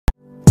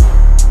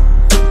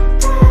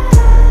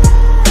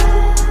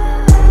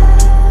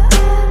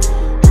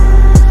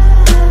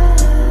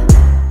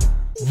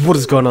What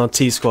is going on,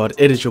 T Squad?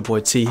 It is your boy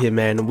T here,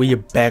 man, and we are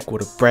back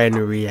with a brand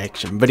new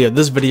reaction video.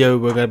 This video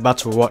we're about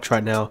to watch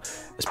right now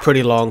is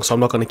pretty long, so I'm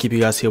not going to keep you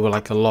guys here with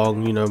like a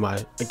long, you know,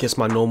 my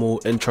normal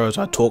intros.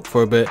 I talk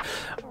for a bit,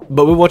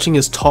 but we're watching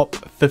his top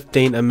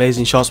 15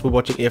 amazing shots. We're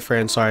watching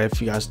Efren. Sorry if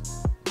you guys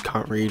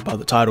can't read by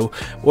the title.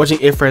 We're watching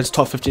Efren's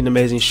top 15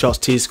 amazing shots.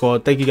 T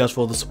Squad, thank you guys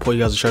for all the support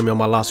you guys have shown me on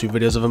my last few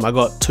videos of him. I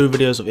got 2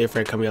 videos of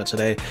Efren coming out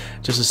today,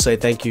 just to say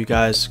thank you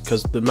guys,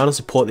 because the amount of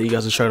support that you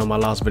guys have shown on my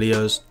last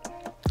videos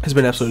has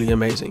been absolutely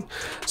amazing.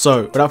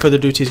 So without further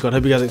ado, T Squad,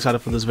 hope you guys are excited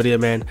for this video,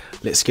 man.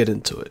 Let's get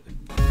into it.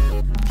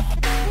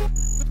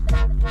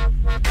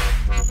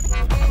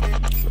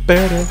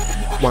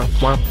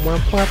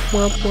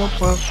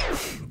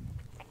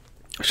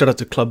 Shout out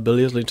to Club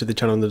Billiards, link to the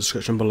channel in the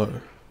description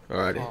below.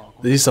 Alrighty,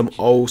 this is some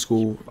old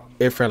school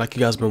Efren like you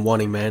guys have been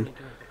wanting, man.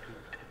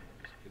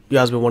 You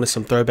guys been wanting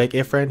some throwback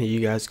Efren? Here you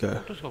guys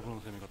go.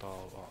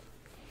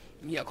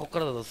 いや、ここか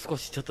らだと少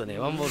しちょっとね、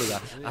ワンボールが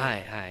は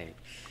い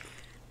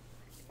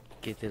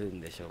いけてるん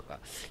でしょうか。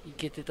い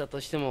けてた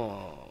として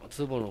も、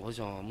ツーボールのポジ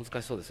ションは難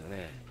しそうですよ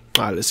ね。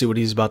Alright, let's see what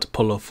he's about to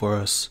pull off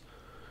for us.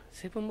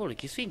 セブンボールに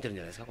キスインてるんじ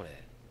ゃないですか、これ。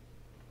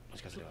も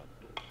しかすれば。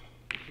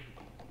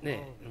ね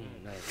え、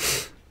ないで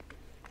す。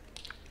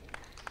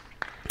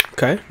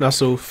Okay,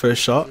 that's all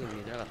first shot.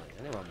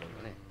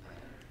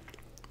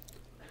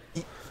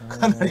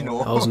 That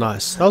was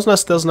nice. That was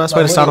nice. That was a nice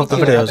way to start off the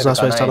video. It was a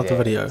nice way to start off the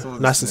video.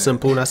 Nice and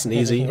simple, nice and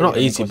easy. Well, not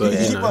easy, but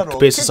you know,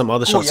 compared to some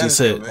other shots he's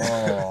hit,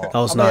 that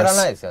was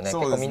nice.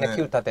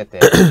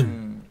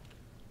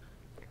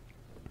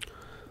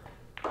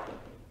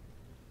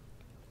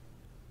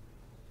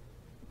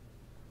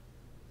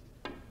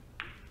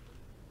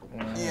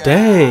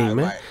 Dang,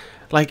 man.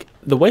 Like,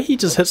 the way he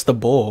just hits the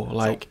ball,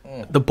 like,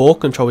 the ball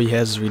control he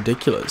has is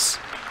ridiculous.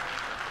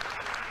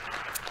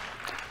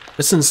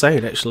 It's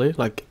insane, actually.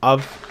 Like,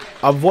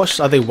 I've watched,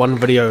 I think, one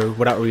video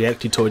without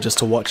reacting to it, just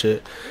to watch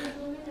it.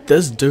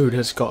 This dude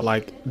has got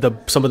like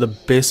some of the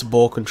best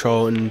ball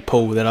control and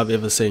pull that I've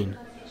ever seen.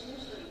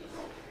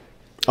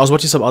 I was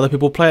watching some other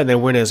people play and they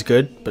weren't as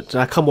good, but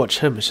I come watch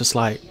him. It's just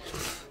like,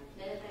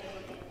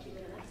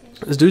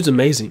 this dude's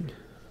amazing.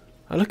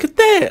 Like, look at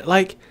that!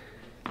 Like,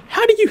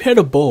 how do you hit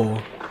a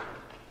ball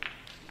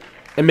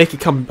and make it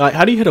come? Like,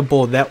 how do you hit a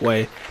ball that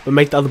way but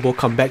make the other ball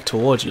come back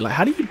towards you? Like,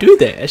 how do you do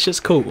that? It's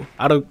just cool.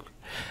 I don't.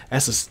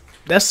 That's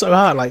so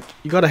hard. Like,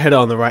 you gotta hit it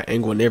on the right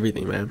angle and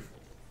everything, man.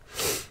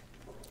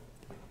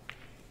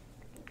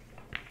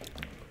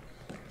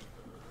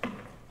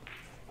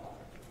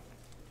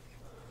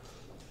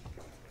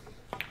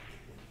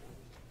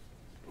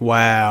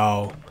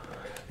 Wow,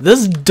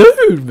 this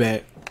dude,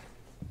 man.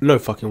 No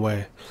fucking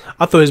way.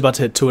 I thought he was about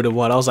to hit 2 in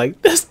 1. I was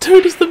like, this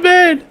dude is the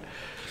man.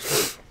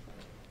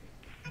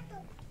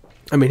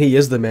 I mean, he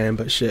is the man,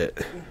 but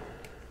shit.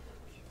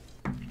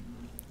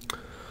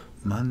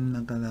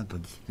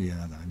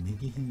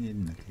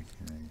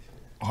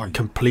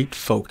 Complete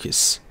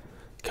focus,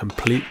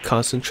 complete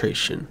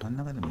concentration.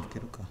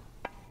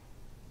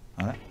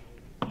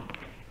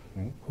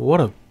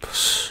 What a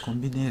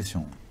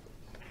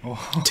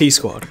T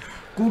Squad.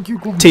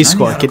 T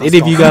Squad, can any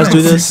of you guys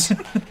do this?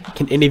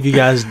 Can any of you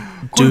guys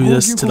do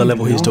this to the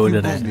level he's doing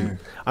today?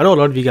 I know a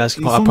lot of you guys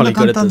are probably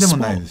good at this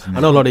sport.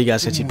 I know a lot of you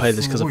guys actually play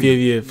this, because a few of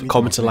you have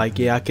commented like,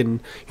 yeah, I can,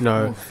 you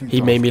know,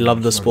 he made me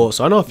love the sport.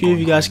 So I know a few of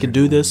you guys can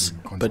do this,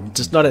 but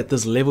just not at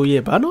this level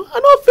yet. But I know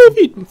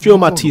a few of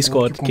my T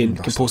Squad can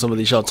pull some of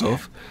these shots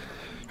off.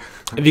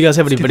 If you guys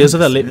have any videos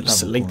of that,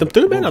 let's link them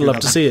through, man. I'd love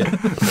to see it. I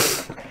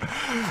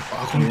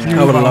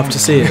would love to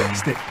see it.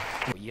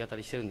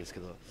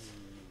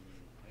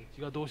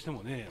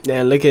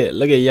 Yeah, look at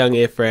young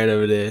Efren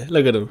over there.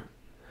 Look at him.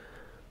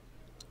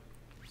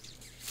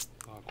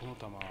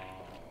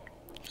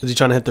 Is he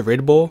trying to hit the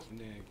red ball?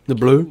 The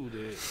blue?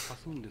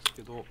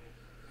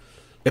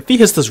 If he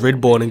hits this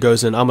red ball and it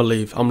goes in, I'ma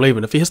leave. I'm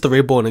leaving. If he hits the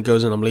red ball and it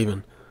goes in, I'm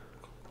leaving.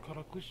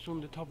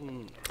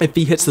 If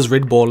he hits this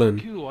red ball in,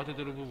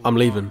 I'm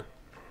leaving.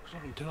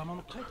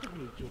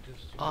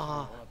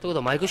 Oh,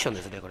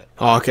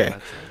 okay.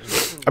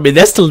 I mean,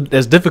 that's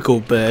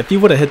difficult, but if he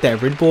would have hit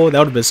that red ball, that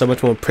would have been so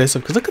much more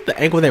impressive. Because look at the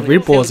angle that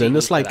red ball's in.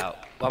 It's like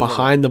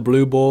behind the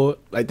blue ball.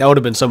 Like, that would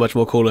have been so much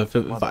more cooler if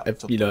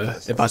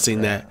I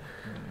seen that.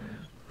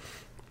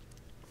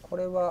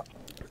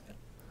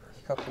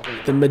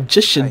 The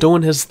magician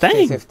doing his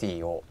thing. Bro,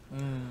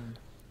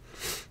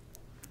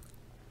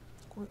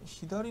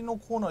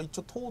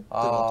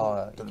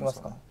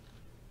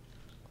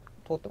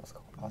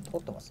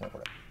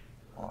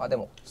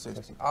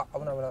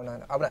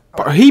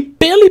 he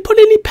barely put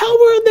any power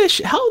on that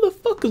shit. How the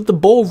fuck is the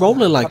ball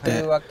rolling like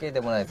that?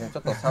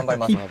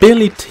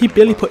 He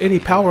barely put any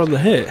power on the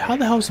hit. How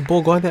the hell is the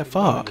ball going that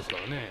far?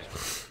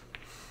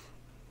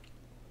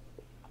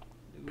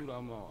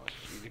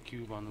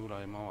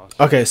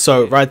 Okay,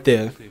 so right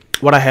there,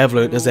 what I have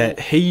learned is that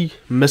he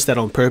missed that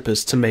on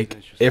purpose to make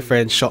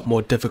Efren's shot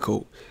more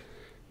difficult.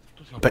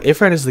 But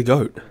Efren is the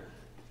GOAT.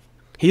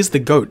 He's the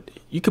GOAT.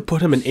 You could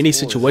put him in any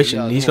situation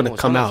and he's gonna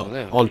come out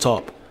on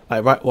top.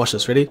 Like, right, watch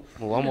this, ready?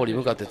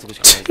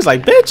 He's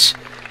like, bitch,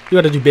 You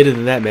gotta do better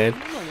than that, man.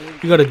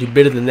 You gotta do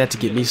better than that to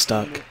get me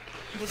stuck.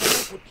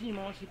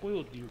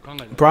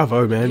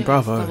 Bravo, man. 多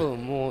Bravo.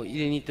 分もう入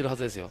れに行ってるは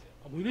ずですよ。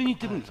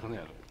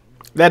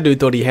 That dude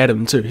thought he had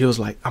him too. He was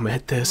like, I'm gonna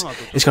hit this.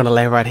 It's gonna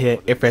land right here.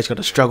 Efren's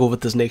gonna struggle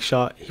with this next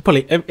shot. He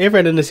probably,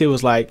 Efren in this here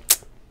was like,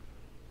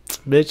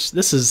 bitch,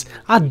 this is,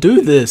 I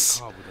do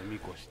this.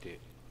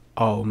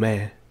 Oh,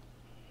 man.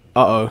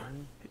 Uh-oh.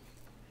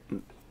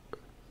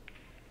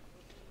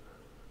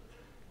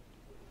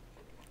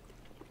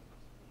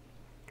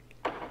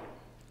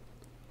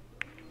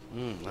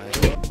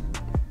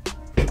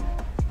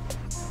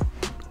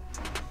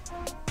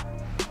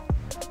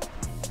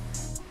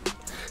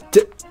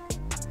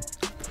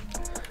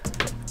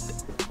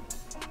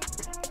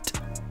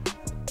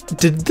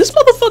 Did this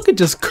motherfucker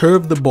just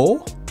curve the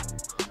ball?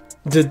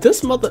 Did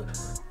this mother...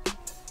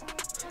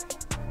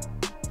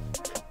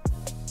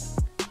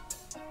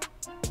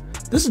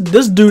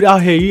 This dude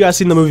out here, you guys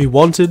seen the movie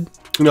Wanted?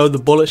 You know, the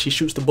bullet, she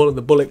shoots the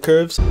bullet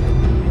curves.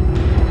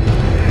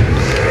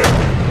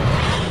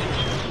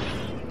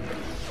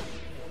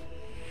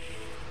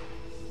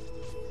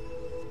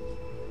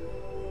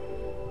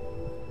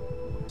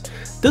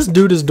 This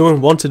dude is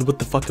doing Wanted with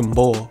the fucking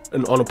ball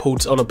and on a pool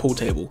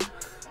table.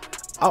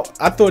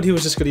 I thought he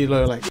was just gonna, you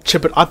know, like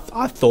chip it. I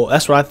thought,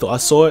 that's what I thought. I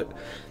saw it.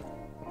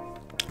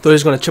 Thought he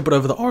was gonna chip it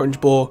over the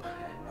orange ball.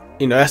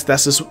 You know,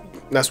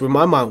 that's where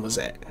my mind was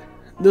at.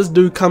 This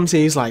dude comes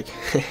here, he's like,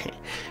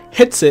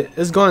 hits it.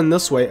 It's going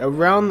this way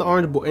around the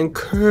orange ball and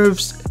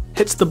curves,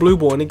 hits the blue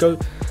ball, and it goes.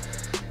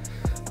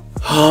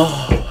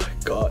 Oh my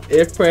god,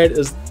 Efren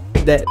is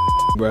that,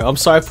 bro. I'm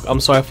sorry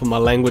for my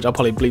language. I'll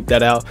probably bleep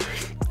that out.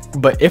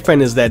 But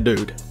Efren is that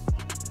dude.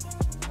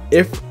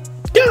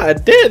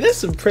 God damn,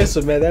 that's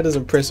impressive, man. That is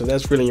impressive.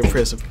 That's really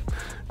impressive.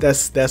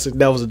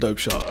 That was a dope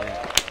shot.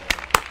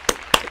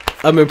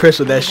 I'm impressed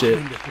with that shit.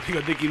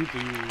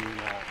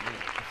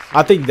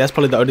 I think that's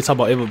probably the only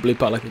time I'll ever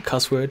bleep out like a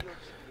cuss word,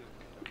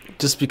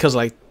 just because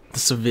like the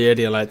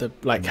severity and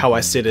like how I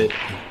said it.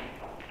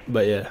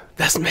 But yeah,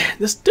 that's man.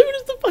 This dude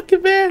is the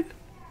fucking man.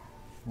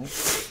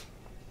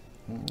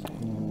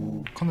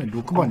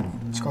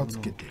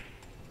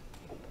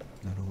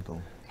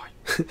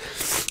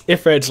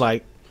 Efren's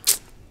like,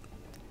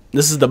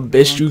 this is the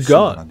best you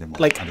got.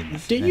 Like,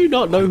 do you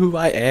not know who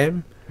I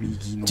am?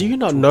 Do you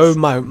not know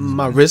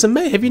my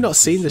resume? Have you not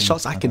seen the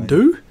shots I can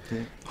do?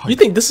 You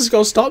think this is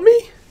gonna stop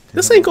me?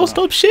 This ain't gonna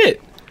stop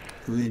shit.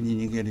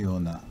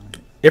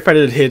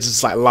 Efren in his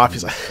just like laugh.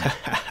 He's like,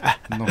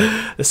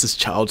 this is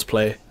child's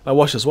play. Like,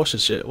 watch this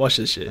shit. Watch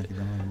this shit.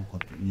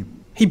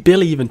 He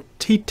barely even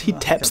he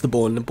taps the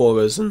ball and the ball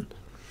goes in.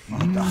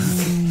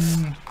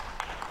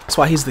 That's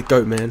why he's the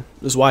GOAT, man.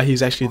 That's why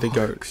he's actually the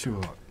GOAT.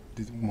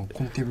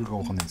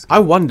 I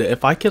wonder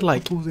if I could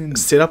like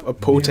set up a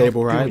pool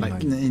table, right? Like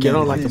get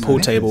on like a pool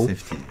table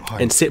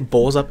and set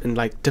balls up in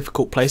like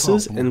difficult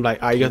places, and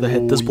like I gotta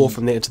hit this ball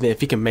from there to there. If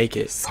he can make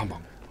it,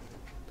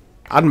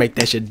 I'd make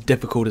that shit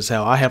difficult as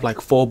hell. I have like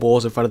 4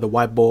 balls in front of the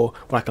white ball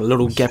with like a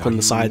little gap on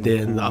the side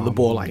there, and the other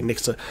ball like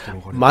next to.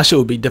 My shit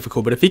would be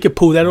difficult, but if he could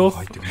pull that off.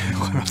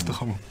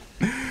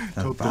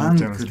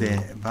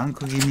 バン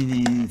ク気味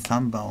に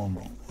3番を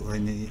上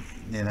に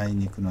狙い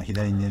に行くの、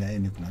左に狙い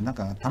に行くの、なん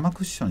か球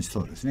クッションし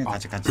そうですね、カ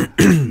チカチ。な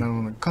る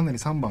ほど、かなり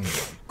3番が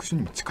クッション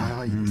にも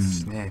近いです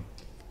しね。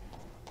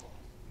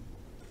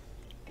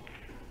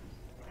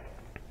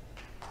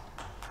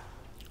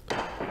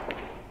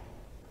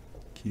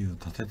キーを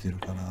立ててる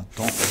から、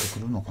ドンってく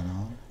るのか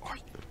な。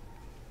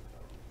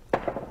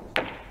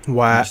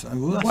Wow.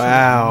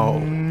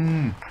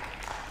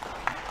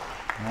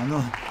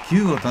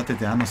 球を立て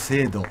て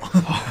精度。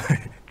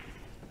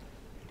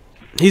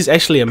He's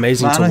actually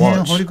amazing to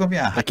watch.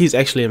 Like he's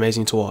actually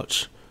amazing to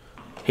watch.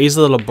 He's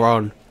the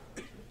LeBron.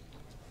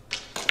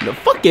 No,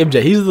 fuck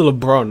MJ. He's the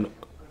LeBron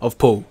of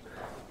pool.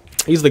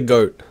 He's the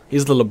GOAT.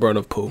 He's the LeBron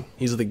of pool.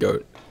 He's the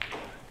GOAT.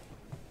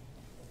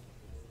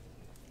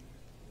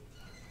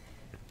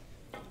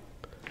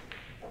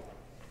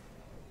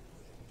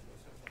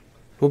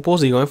 What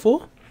balls are you going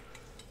for?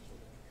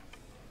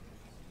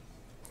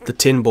 The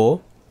 10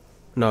 ball?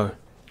 No.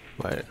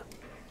 Wait.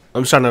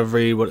 I'm just trying to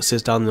read what it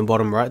says down in the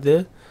bottom right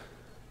there.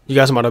 You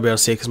guys might not be able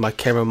to see it because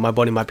my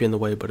body might be in the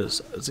way, but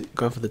is it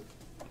going for the...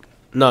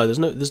 No, there's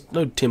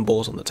no 10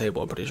 balls on the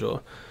table, I'm pretty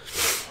sure.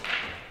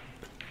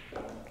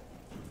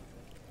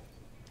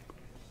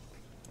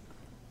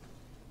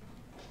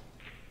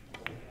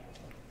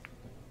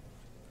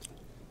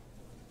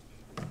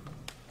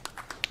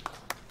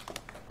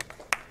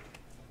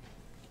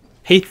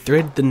 He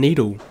threaded the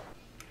needle.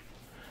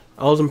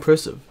 I was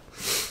impressive.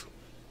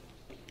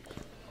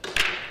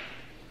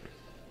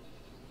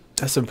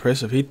 That's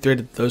impressive. He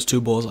threaded those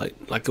 2 balls like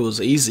it was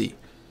easy.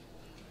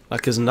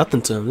 Like it's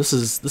nothing to him. This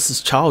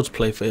is child's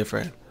play for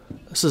Efren.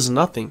 This is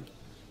nothing.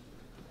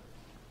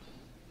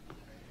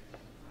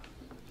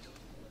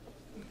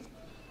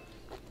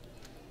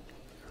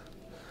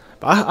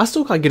 But I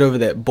still can't get over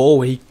that ball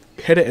where he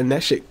hit it and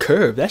that shit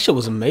curved. That shit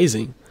was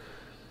amazing.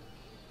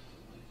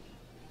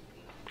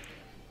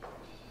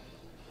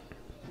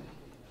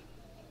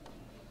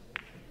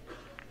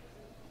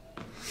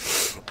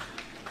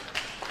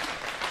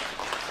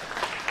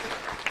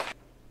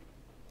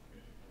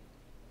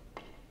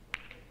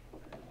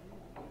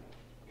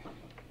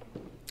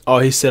 Oh,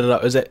 he set it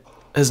up. Is it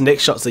his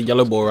next shot's a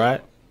yellow ball,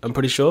 right? I'm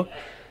pretty sure.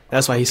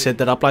 That's why he set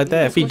that up like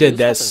that. If he did,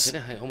 that's...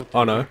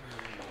 Oh, no.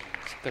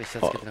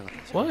 Oh,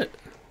 what?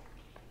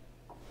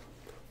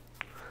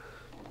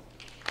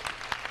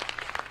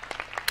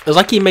 It's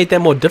like he made that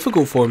more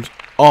difficult for him.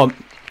 Oh,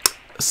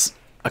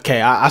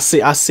 okay. I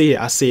see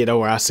it. Don't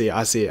worry. I see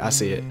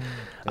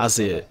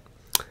it.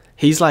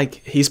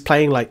 He's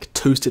playing like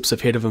 2 steps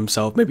ahead of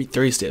himself, maybe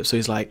 3 steps. So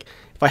he's like,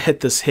 if I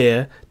hit this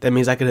here, that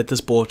means I can hit this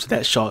ball to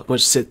that shot,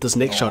 which set this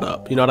next shot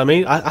up. You know what I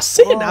mean? I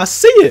see it. I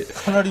see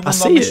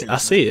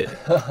it.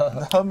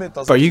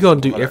 Bro, you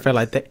gonna do Efren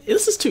like that?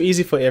 This is too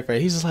easy for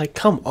Efren. He's just like,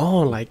 come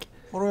on, like,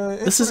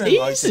 this is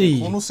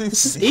easy.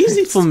 This is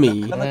easy for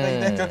me.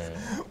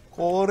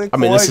 I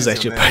mean, this is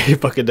actually a pretty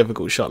fucking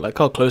difficult shot. Like,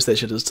 how close that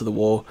shit is to the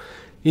wall.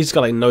 He's got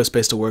like no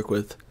space to work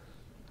with.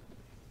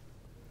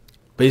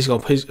 But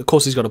of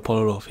course he's gonna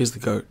pull it off. He's the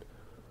GOAT.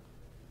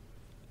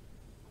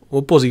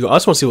 What balls he got? I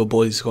just want to see what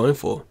ball he's going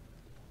for.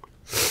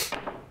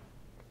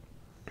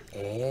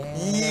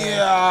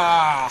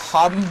 Yeah,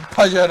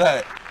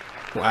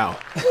 Wow.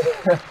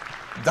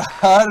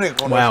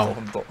 Wow.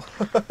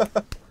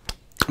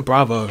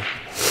 Bravo.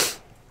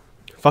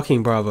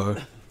 Fucking bravo.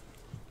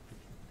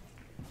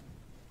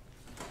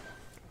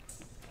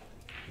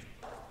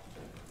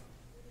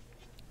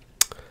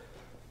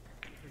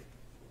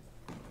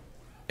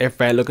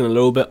 Efren looking a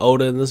little bit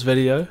older in this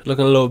video.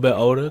 Looking a little bit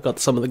older. Got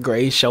some of the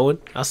grays showing.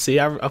 I see.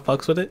 I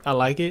fucks with it. I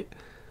like it.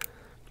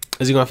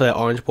 Is he going for that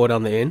orange ball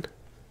down the end?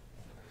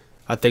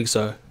 I think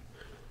so.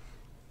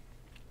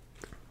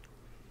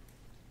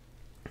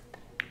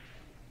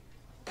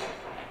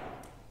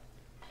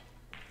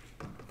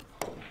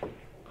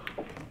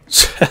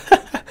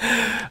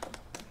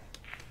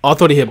 I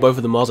thought he hit both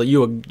of them. I was like, you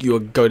were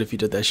goat if you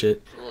did that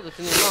shit. そうで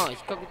すね、まあ比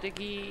較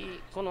的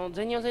この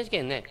全日本選手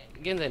権ね、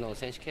現在の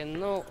選手権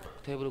の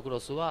テーブルクロ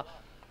スは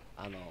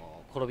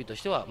転びと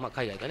してはまあ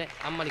海外とね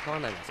あんまり変わ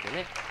らないんですけど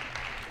ね。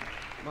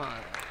ま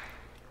あ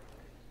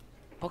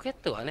ポケッ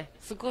トはね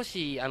少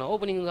しオー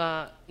プニング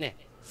がね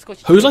少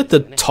し。Who's like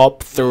the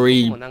top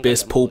 3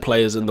 best pool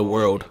players in the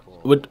world?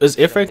 Is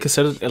Efren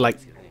considered like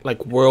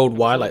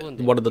worldwide like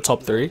one of the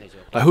top 3?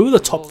 Like who are the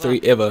top 3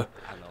 ever?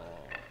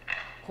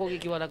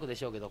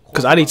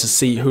 Because I need to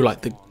see who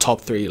like the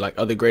top 3 like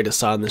are the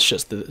greatest are in the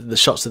shots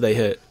that they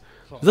hit.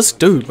 This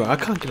dude, bro, I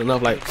can't get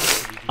enough. Like,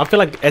 I feel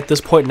like at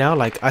this point now,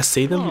 like I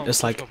see them,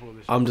 it's like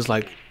I'm just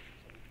like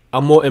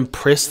I'm more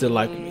impressed than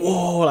like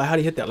whoa, like how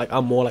do you hit that? Like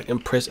I'm more like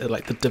impressed at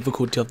like the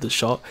difficulty of the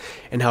shot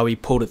and how he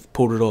pulled it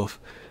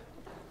off.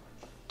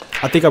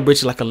 I think I've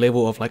reached like a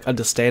level of like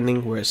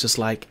understanding where it's just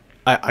like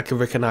I can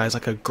recognize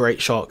like a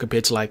great shot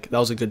compared to like that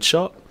was a good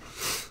shot.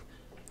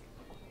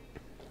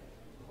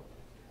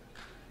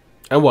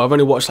 And well, I've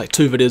only watched like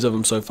 2 videos of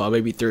him so far,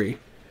 maybe 3.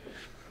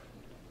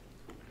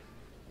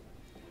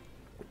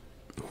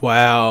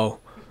 Wow.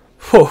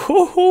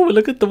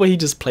 Look at the way he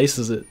just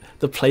places it.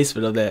 The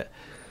placement of that.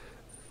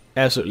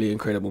 Absolutely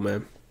incredible,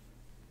 man.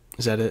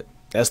 Is that it?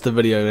 That's the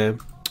video, man.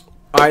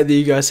 Alright, there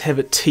you guys have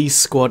it.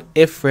 T-Squad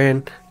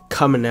Efren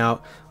coming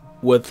out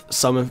with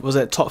some of, was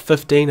that top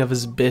 15 of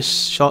his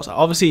best shots?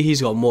 Obviously, he's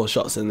got more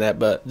shots than that,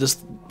 but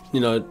just, you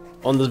know,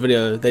 on this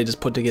video, they just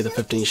put together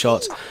 15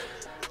 shots.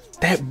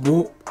 That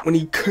ball, when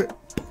he curved,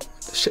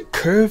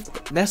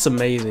 that's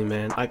amazing,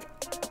 man. Like,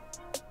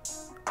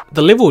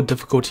 the level of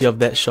difficulty of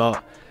that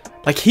shot,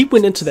 like, he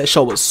went into that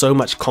shot with so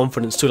much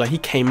confidence, too. Like, he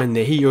came in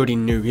there, he already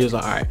knew. He was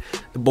like, alright,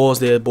 the ball's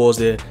there,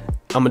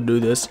 I'm gonna do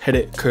this, hit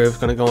it,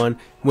 curve, gonna go on.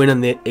 Went in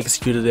there,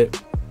 executed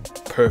it.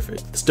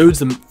 Perfect. This dude's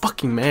the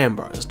fucking man,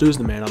 bro. This dude's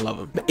the man. I love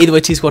him. But either way,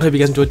 T-Squad, hope you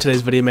guys enjoyed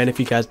today's video, man. If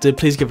you guys did,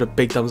 please give it a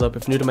big thumbs up.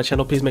 If you're new to my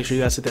channel, please make sure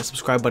you guys hit that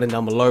subscribe button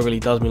down below. It really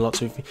does mean a lot.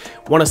 So if you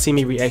want to see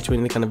me react to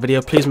any kind of video,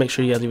 please make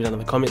sure you guys leave it down in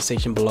the comment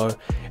section below,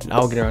 and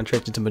I'll get around to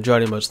reacting to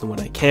majority of most of them when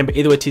I can. But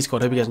either way,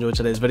 T-Squad, hope you guys enjoyed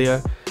today's video.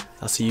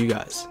 I'll see you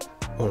guys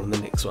on the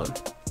next one.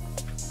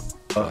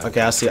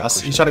 Okay, I see.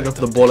 He's trying to go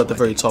for the ball at the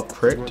very top,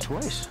 correct?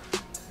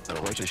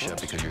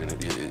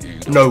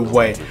 No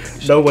way.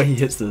 No way he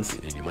hits this.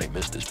 You might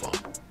miss this ball.